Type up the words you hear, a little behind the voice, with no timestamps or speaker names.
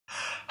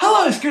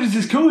Hello, Scooters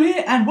is Cool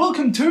here, and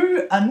welcome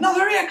to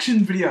another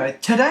reaction video.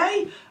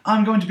 Today,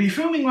 I'm going to be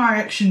filming my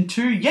reaction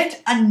to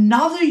yet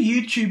another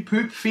YouTube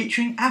poop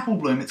featuring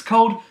APPLEBLOOM. It's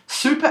called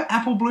Super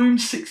APPLEBLOOM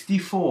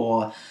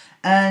 64.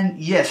 And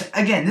yes,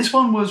 again, this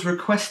one was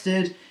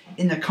requested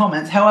in the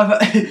comments. However,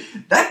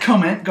 that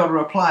comment got a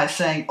reply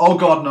saying, "Oh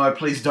god, no,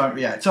 please don't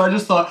react." So I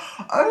just thought,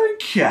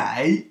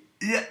 okay,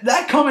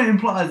 that comment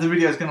implies the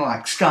video is going to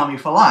like scar me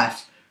for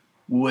life.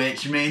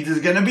 Which means it's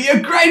going to be a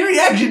great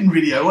reaction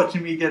video,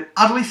 watching me get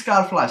utterly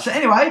scarred for life. So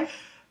anyway,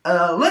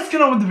 let's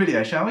get on with the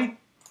video, shall we?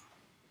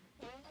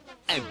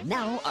 And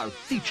now our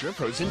feature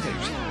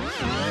presentation.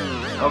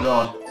 Oh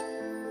god.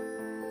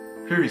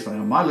 Previously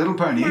on My Little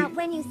Pony. Now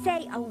when you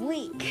say a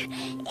week,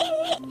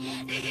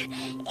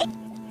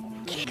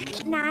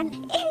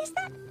 Nan, is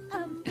that,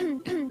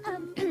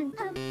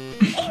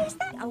 is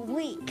that a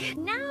week?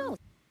 No.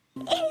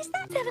 Is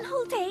that 7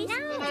 whole days?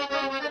 No.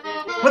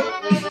 What?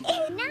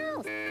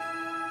 No.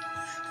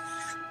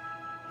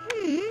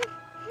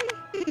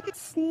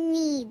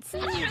 Needs.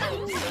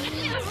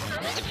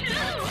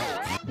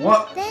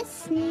 What?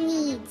 This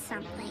needs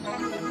something.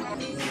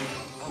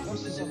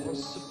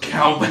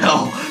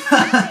 Cowbell.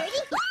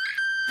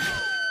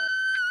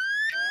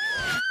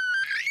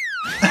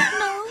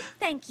 No,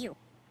 thank you.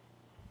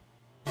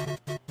 Hello.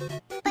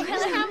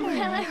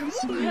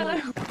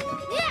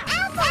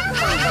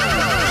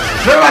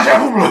 So much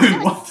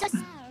APPLEBLOOM! What?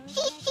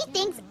 He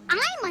thinks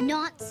I'm a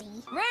Nazi.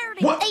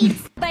 Rarity. What?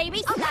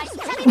 Baby. What?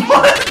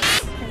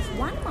 There's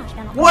one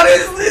marshmallow. What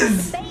is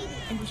this? Baby,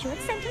 and be sure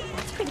it's centered.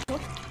 That's critical.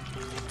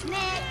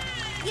 Ned,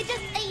 you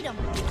just ate him.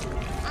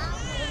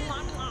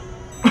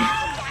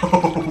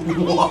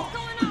 What?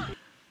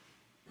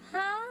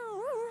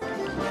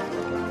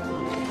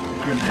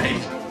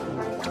 Grenade.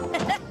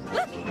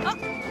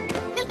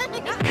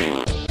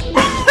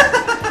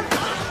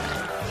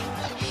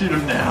 Shoot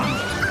him down.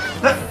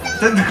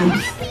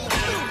 Tentacles.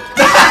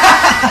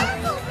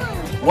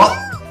 What?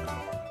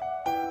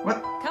 What?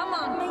 Come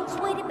on,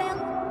 sweetie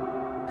belle.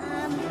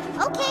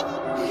 Okay.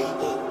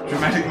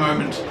 Dramatic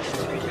moment.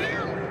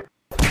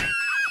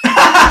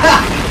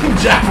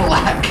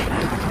 Jaffalak.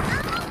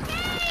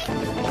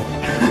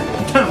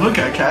 Don't look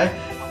okay.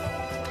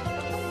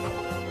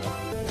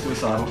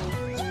 Suicidal.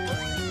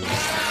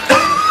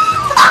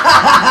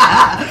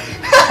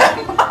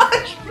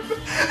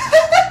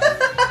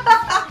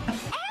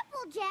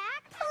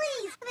 Applejack,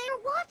 please, they're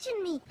watching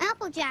me.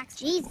 Applejack's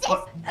Jesus.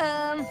 What?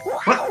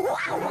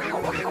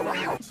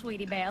 What?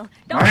 Sweetie belle.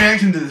 My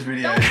reaction to this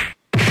video.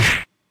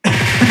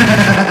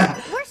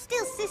 We're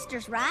still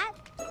sisters, right?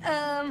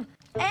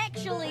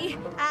 Actually,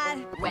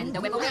 When the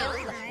whippoorwill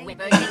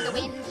whippers in the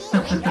wind,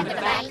 the wind under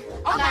the back,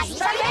 oh gosh,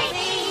 so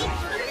lazy!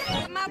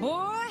 my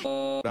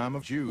boy. I'm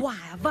of Jews. Wow,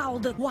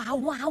 Valda,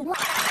 wow.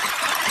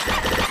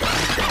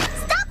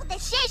 Stop with the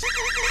shit.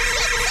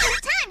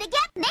 It's time to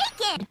get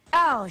naked.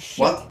 Oh, shit.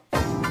 What?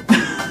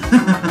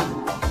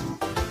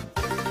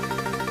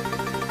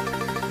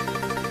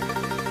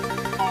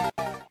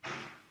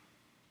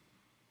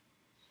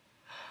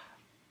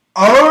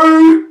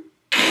 Oh!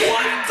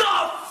 What the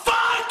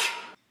fuck?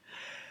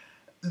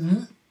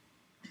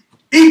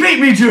 He beat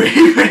me to it.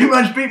 He pretty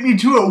much beat me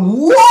to it.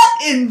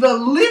 What in the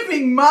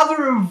living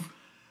mother of...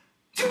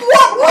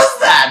 What was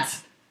that?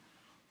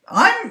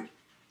 I'm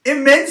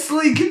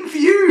immensely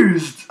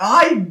confused.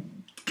 I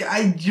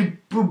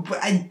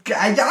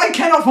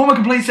cannot form a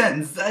complete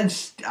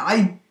sentence.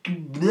 My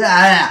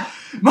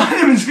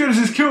name is Scooters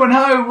is Cool, and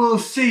I will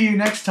see you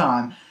next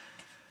time.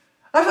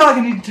 I feel like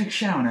I need to take a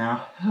shower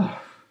now.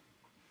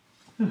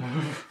 I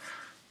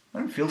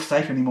don't feel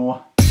safe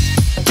anymore.